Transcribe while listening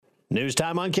News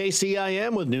time on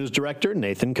KCIM with News Director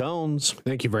Nathan Cones.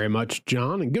 Thank you very much,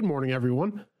 John, and good morning,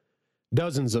 everyone.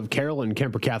 Dozens of Carroll and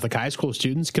Kemper Catholic High School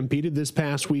students competed this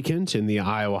past weekend in the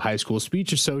Iowa High School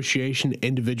Speech Association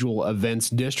Individual Events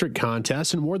District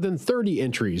Contest, and more than 30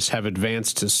 entries have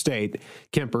advanced to state.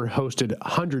 Kemper hosted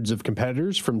hundreds of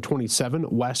competitors from 27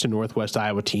 West and Northwest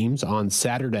Iowa teams on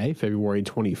Saturday, February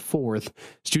 24th.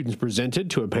 Students presented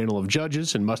to a panel of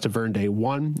judges and must have earned a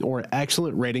 1 or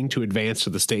excellent rating to advance to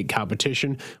the state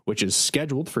competition, which is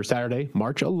scheduled for Saturday,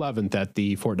 March 11th at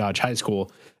the Fort Dodge High School.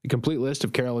 A complete list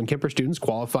of Carroll and Kemper students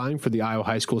qualifying for the Iowa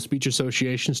High School Speech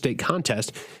Association state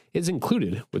contest is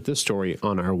included with this story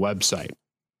on our website.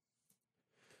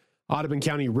 Audubon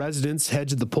County residents head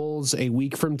to the polls a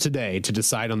week from today to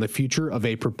decide on the future of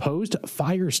a proposed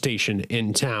fire station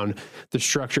in town. The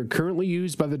structure currently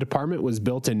used by the department was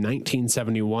built in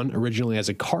 1971, originally as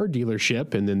a car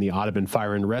dealership, and then the Audubon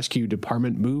Fire and Rescue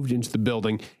Department moved into the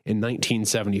building in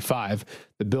 1975.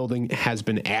 The building has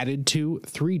been added to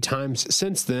 3 times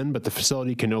since then, but the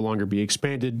facility can no longer be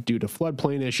expanded due to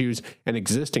floodplain issues and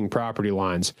existing property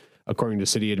lines. According to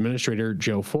City Administrator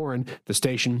Joe Foran, the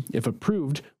station, if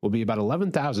approved, will be about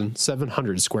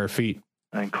 11,700 square feet.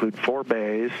 I include 4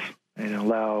 bays and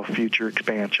allow future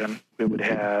expansion. We would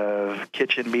have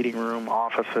kitchen, meeting room,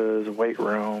 offices, weight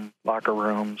room, locker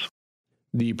rooms.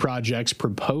 The project's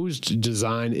proposed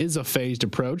design is a phased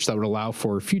approach that would allow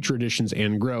for future additions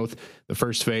and growth. The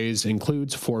first phase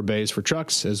includes 4 bays for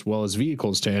trucks as well as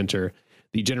vehicles to enter.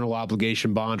 The general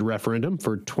obligation bond referendum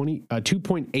for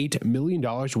 $2.8 million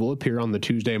will appear on the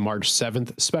Tuesday, March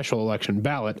 7th special election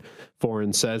ballot.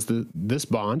 Foran says that this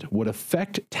bond would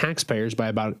affect taxpayers by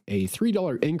about a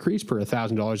 $3 increase per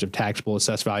 $1,000 of taxable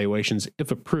assessed valuations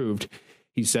if approved.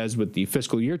 He says with the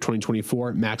fiscal year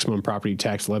 2024 maximum property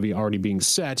tax levy already being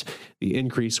set, the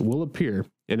increase will appear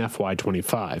in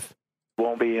FY25. It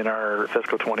won't be in our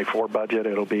fiscal 24 budget.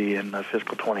 It'll be in the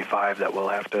fiscal 25 that we'll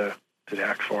have to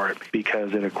tax for it,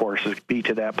 because it, of course, will be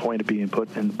to that point of being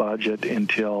put in the budget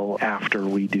until after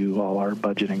we do all our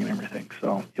budgeting and everything.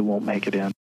 So it won't make it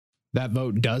in. That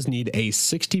vote does need a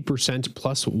 60%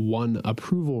 plus 1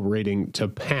 approval rating to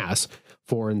pass.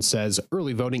 Foran says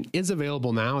early voting is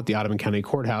available now at the Audubon County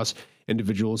Courthouse.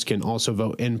 Individuals can also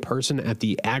vote in person at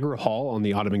the Agra Hall on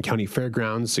the Audubon County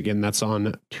Fairgrounds. Again, that's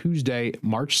on Tuesday,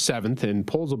 March 7th, and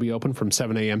polls will be open from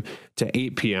 7 a.m. to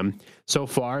 8 p.m. So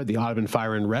far, the Audubon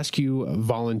Fire and Rescue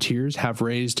volunteers have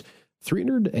raised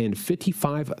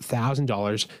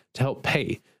 $355,000 to help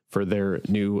pay for their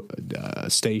new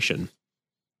station.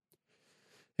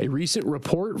 A recent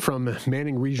report from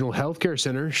Manning Regional Healthcare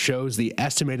Center shows the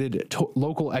estimated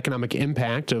local economic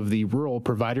impact of the rural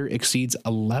provider exceeds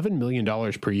 $11 million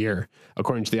per year.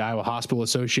 According to the Iowa Hospital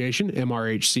Association,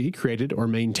 MRHC created or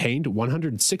maintained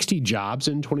 160 jobs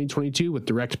in 2022 with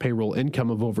direct payroll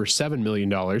income of over $7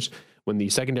 million. When the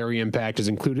secondary impact is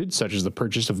included, such as the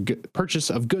purchase of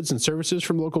goods and services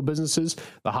from local businesses,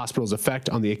 the hospital's effect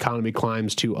on the economy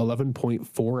climbs to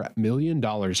 $11.4 million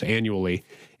annually.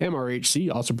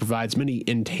 MRHC also provides many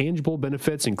intangible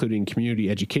benefits, including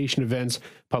community education events,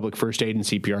 public first aid and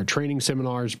CPR training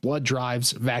seminars, blood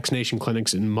drives, vaccination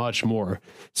clinics, and much more.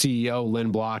 CEO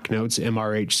Lynn Block notes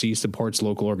MRHC supports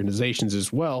local organizations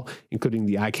as well, including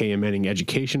the IKM Manning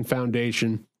Education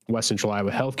Foundation, West Central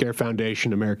Iowa Healthcare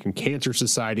Foundation, American Cancer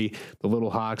Society, the Little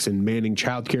Hawks and Manning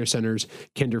Child Care Centers,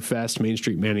 Kinderfest, Main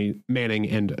Street Manning,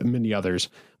 and many others.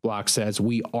 Block says,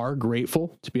 "We are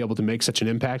grateful to be able to make such an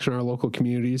impact in our local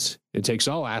communities. It takes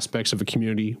all aspects of a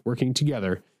community working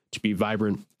together to be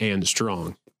vibrant and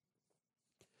strong."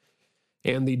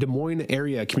 And the Des Moines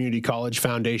Area Community College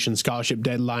Foundation scholarship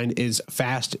deadline is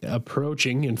fast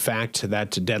approaching. In fact,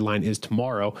 that deadline is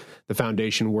tomorrow. The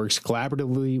foundation works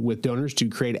collaboratively with donors to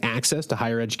create access to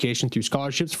higher education through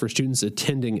scholarships for students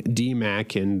attending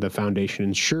DMACC, and the foundation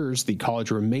ensures the college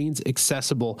remains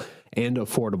accessible and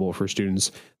affordable for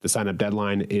students. The sign-up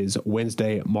deadline is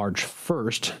Wednesday, March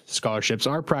 1st. Scholarships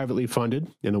are privately funded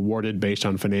and awarded based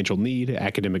on financial need,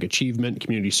 academic achievement,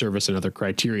 community service, and other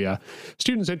criteria.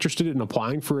 Students interested in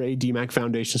applying for a DMACC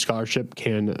Foundation scholarship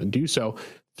can do so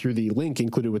through the link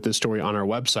included with this story on our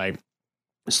website.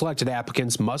 Selected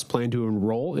applicants must plan to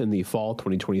enroll in the fall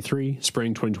 2023,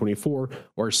 spring 2024,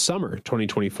 or summer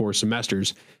 2024 semesters.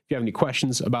 If you have any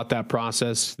questions about that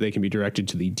process, they can be directed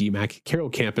to the DMACC Carroll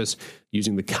campus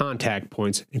using the contact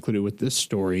points included with this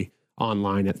story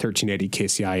online at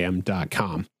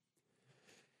 1380kcim.com.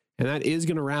 And that is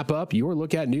going to wrap up your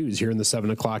look at news here in the 7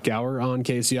 o'clock hour on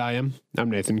KCIM. I'm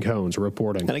Nathan Cones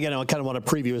reporting. And again, I kind of want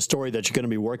to preview a story that you're going to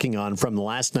be working on from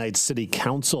last night's city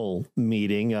council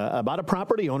meeting about a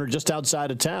property owner just outside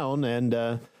of town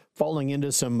and falling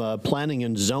into some planning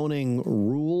and zoning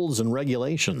rules and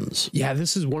regulations. Yeah,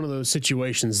 this is one of those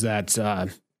situations that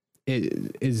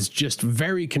it is just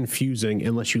very confusing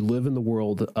unless you live in the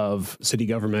world of city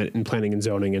government and planning and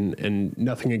zoning, and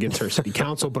nothing against our city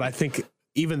council, but I think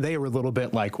even they were a little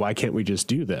bit like, why can't we just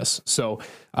do this? So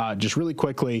just really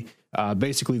quickly,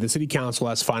 basically the city council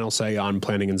has final say on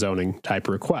planning and zoning type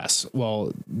requests.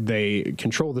 Well, they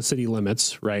control the city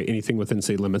limits, right? Anything within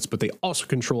city limits, but they also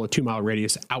control a 2-mile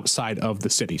radius outside of the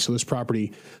city. So this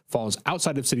property falls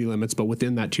outside of city limits, but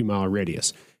within that 2-mile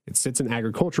radius. It sits in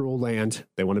agricultural land.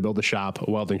 They want to build a shop,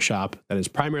 a welding shop that is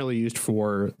primarily used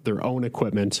for their own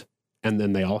equipment. And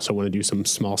then they also want to do some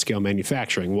small scale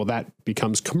manufacturing. Well, that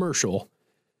becomes commercial.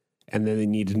 And then they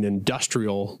need an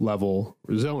industrial level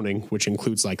zoning, which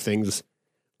includes like things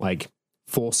like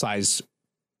full size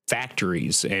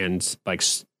factories and like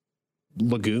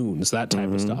lagoons, that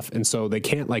type of stuff. And so they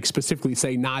can't like specifically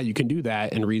say, nah, you can do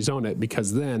that and rezone it,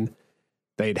 because then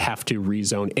they'd have to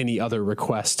rezone any other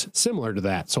request similar to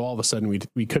that. So all of a sudden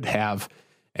we could have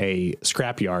a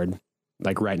scrapyard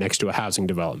like right next to a housing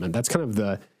development. That's kind of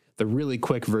the really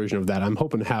quick version of that. I'm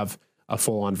hoping to have a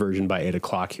full-on version by 8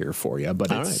 o'clock here for you, but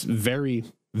it's very,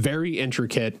 very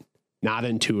intricate, not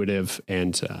intuitive,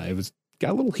 and it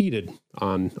got a little heated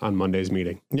on Monday's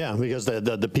meeting. Yeah, because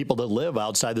the people that live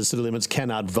outside the city limits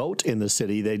cannot vote in the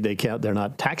city. They can't. They're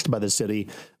not taxed by the city,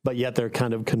 but yet they're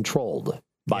kind of controlled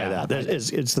by that.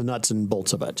 It's the nuts and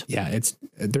bolts of it. Yeah,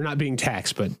 they're not being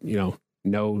taxed, but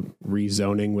no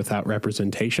rezoning without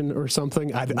representation or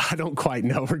something. I don't quite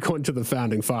know. We're going to the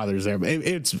founding fathers there, but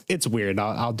it's weird.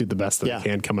 I'll do the best that I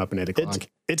can come up at 8 o'clock.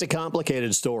 It's a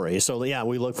complicated story. So yeah,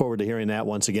 we look forward to hearing that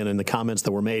once again in the comments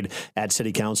that were made at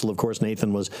City Council. Of course,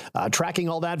 Nathan was tracking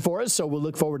all that for us. So we'll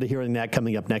look forward to hearing that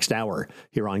coming up next hour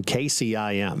here on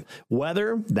KCIM.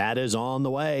 Weather, that is on the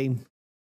way.